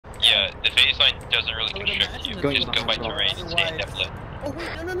the phase line doesn't really constrict you. Going Just go by behind terrain and stay indefinitely. Oh wait,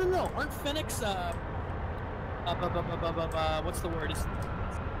 no. Aren't Phoenix, what's the word? Is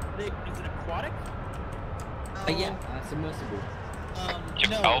it aquatic? Yeah, submersible. You're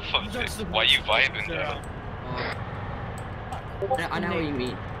no. alpha, why you vibing though? I know what you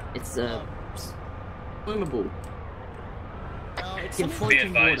mean. It's swimmable. It can float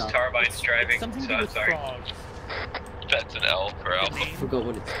in water. Tarbine's driving, Something to so do I'm with sorry. frogs. That's an L for alpha. I forgot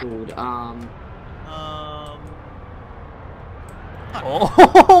what it's called.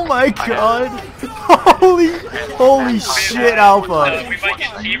 Oh my god! Holy shit, Alpha! We might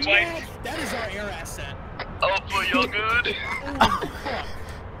get team wiped. That is our air asset. Alpha, you're good!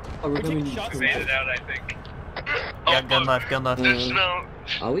 Oh, we're going We made it out, I think. Yeah, gun left, gun left. No.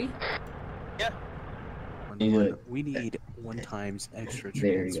 Are we? We need 1 times extra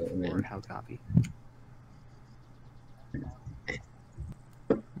There you go, transport. man. How copy?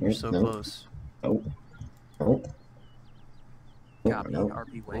 You're so close. Oh. Copy. No.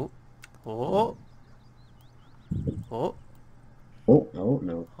 RP way. Oh. Oh. Oh,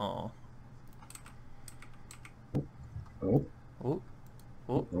 no. Oh. Oh. Oh.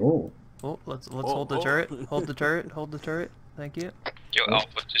 Oh. Oh. Oh. Let's hold the turret. Hold the turret. Hold the turret. Thank you. Yo,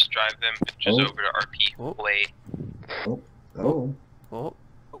 Alpha, just drive them bitches Oh. over to RP. Oh. Play. Oh. Oh. Oh,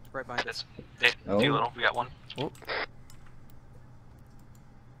 right behind us. Hey, Oh. Doolittle, we got one. Oh.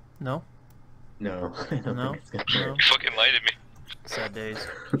 No. No. I don't No. think it's gonna No. work. You fucking lied to me. Sad days.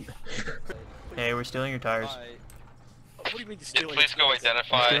 Hey, we're stealing your tires. What do you mean Yeah, stealing? please go We're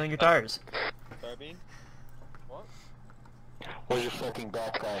identify. stealing your tires. Carbine? What? Where's your fucking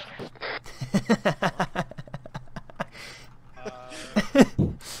backpack?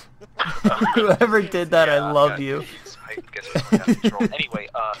 Whoever did that, I love you. I guess it's under control. Anyway,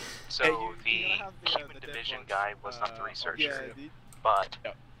 so the human division guy was not the researcher, but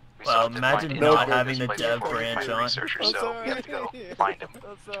we Well, still have to imagine find not him. having the Place dev before we branch find the on. researcher, so we have to go find him.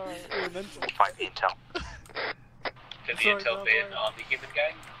 Find the intel. Did the intel ban on the human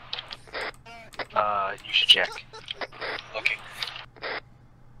guy? You should check. Looking.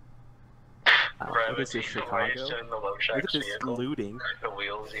 What is this, Chicago? Look at this looting. The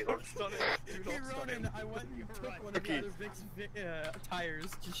wheels either. Hey Ronan, I went and took one of the other Vic's tires,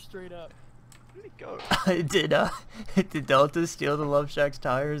 just straight up. Where'd he go? Did Delta steal the Love Shack's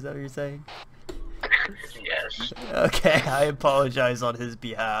tires? Is that what you're saying? Yes. Okay, I apologize on his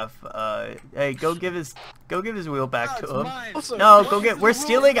behalf. Hey, go give his wheel back to him. No, go get. We're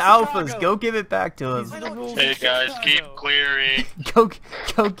stealing Alphas. Go give it back to him. Hey guys, keep clearing. Go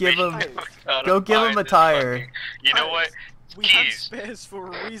give him. Go give him a tire. You know what? We have Keys. spares for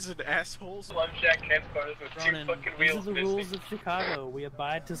a reason, assholes. Love Shack campfires with two Ronan, fucking these are wheels the missing. rules of Chicago. We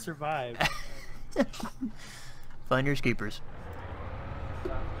abide to survive. Finders keepers.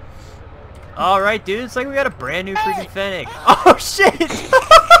 Alright, dude, it's like we got a brand new freaking Fennec. Oh shit!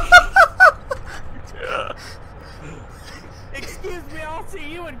 Excuse me, I'll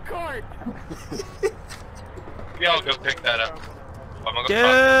see you in court. Yeah, I'll go pick that up. I'm gonna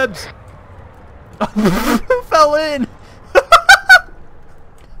go Dibs! Who fell in?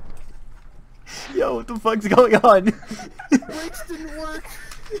 Yo, what the fuck's going on? Brakes didn't work.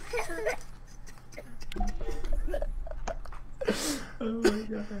 Oh my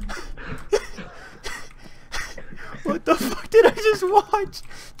god. What the fuck did I just watch?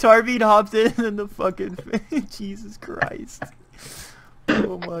 Tarvine hopped in and the fucking Jesus Christ.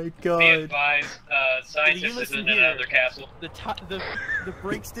 Oh my Be god. advised, scientist is in another castle. The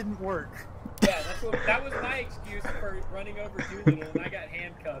brakes didn't work. Yeah, that was my excuse for running over Doolittle, and I got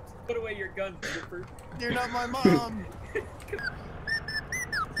handcuffs. Put away your gun, trooper. You're not my mom.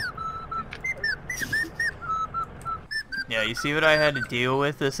 Yeah, you see what I had to deal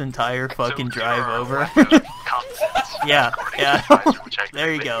with this entire fucking So, drive your over? lack of confidence. Yeah, yeah. Which I agree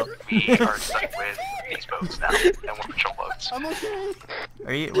There you with. go. We are stuck with these boats now, and we're patrol boats. I'm okay.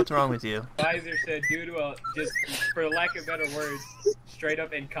 Are you? What's wrong with you? Visor said due to just, for lack of better words, straight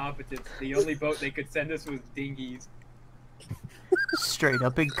up incompetence. The only boat they could send us was dinghies. Straight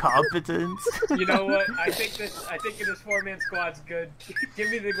up incompetence. You know what? I think this 4-man squad's good. Give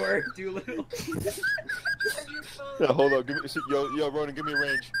me the word, Doolittle. Yeah, hold on. Give me, yo, Ronan, give me a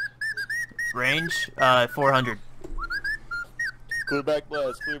range. Range, 400. Clear back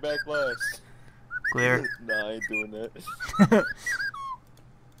blast. Clear back blast. Clear. Nah, I ain't doing that.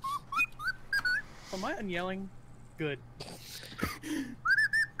 Am I unyelling? Good.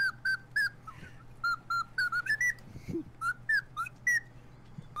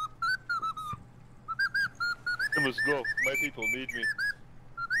 Let's go. My people need me.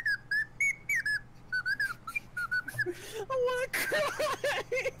 I wanna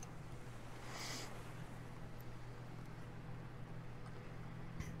cry!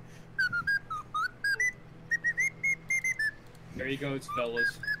 he goes,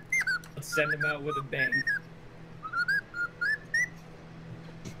 fellas. Let's send him out with a bang.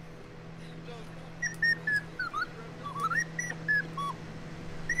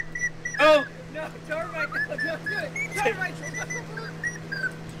 Oh! No, Tarmac! No, do it! Tarmac!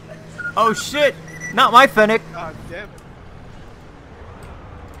 Oh shit! Not my Fennec! God damn it.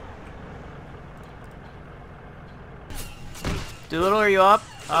 Doolittle, are you up?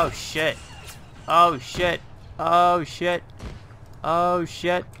 Oh shit. Oh shit. Oh shit. Oh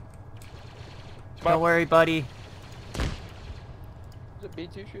shit. Don't worry, buddy. Is it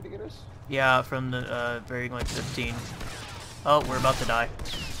B2 shooting at us? Yeah, from the bearing like 15. Oh, we're about to die.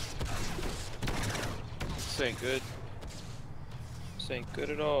 This ain't good. This ain't good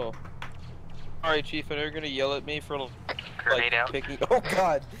at all. Alright, Chief, and you're gonna yell at me for Grenade out. picking. Oh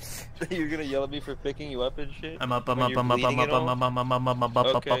god! You're gonna yell at me for picking you up and shit? I'm up, Okay, we're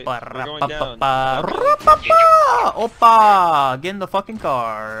going down. Oppa! Get in the fucking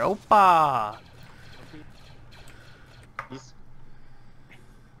car. Oppa!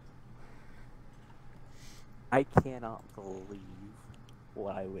 I cannot believe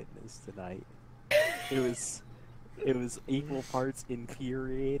what I witnessed tonight. It was equal parts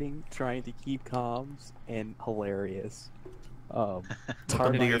infuriating, trying to keep comms, and hilarious.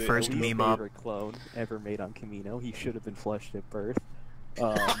 Welcome to your first least meme up. favorite clone ever made on Camino. He should have been flushed at birth.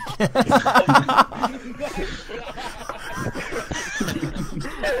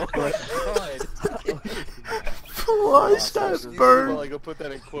 Flushed at birth. Like, I'll put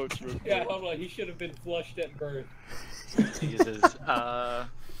that in quotes real quick. Yeah, hold on. He should have been flushed at birth. Jesus.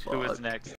 Who is next?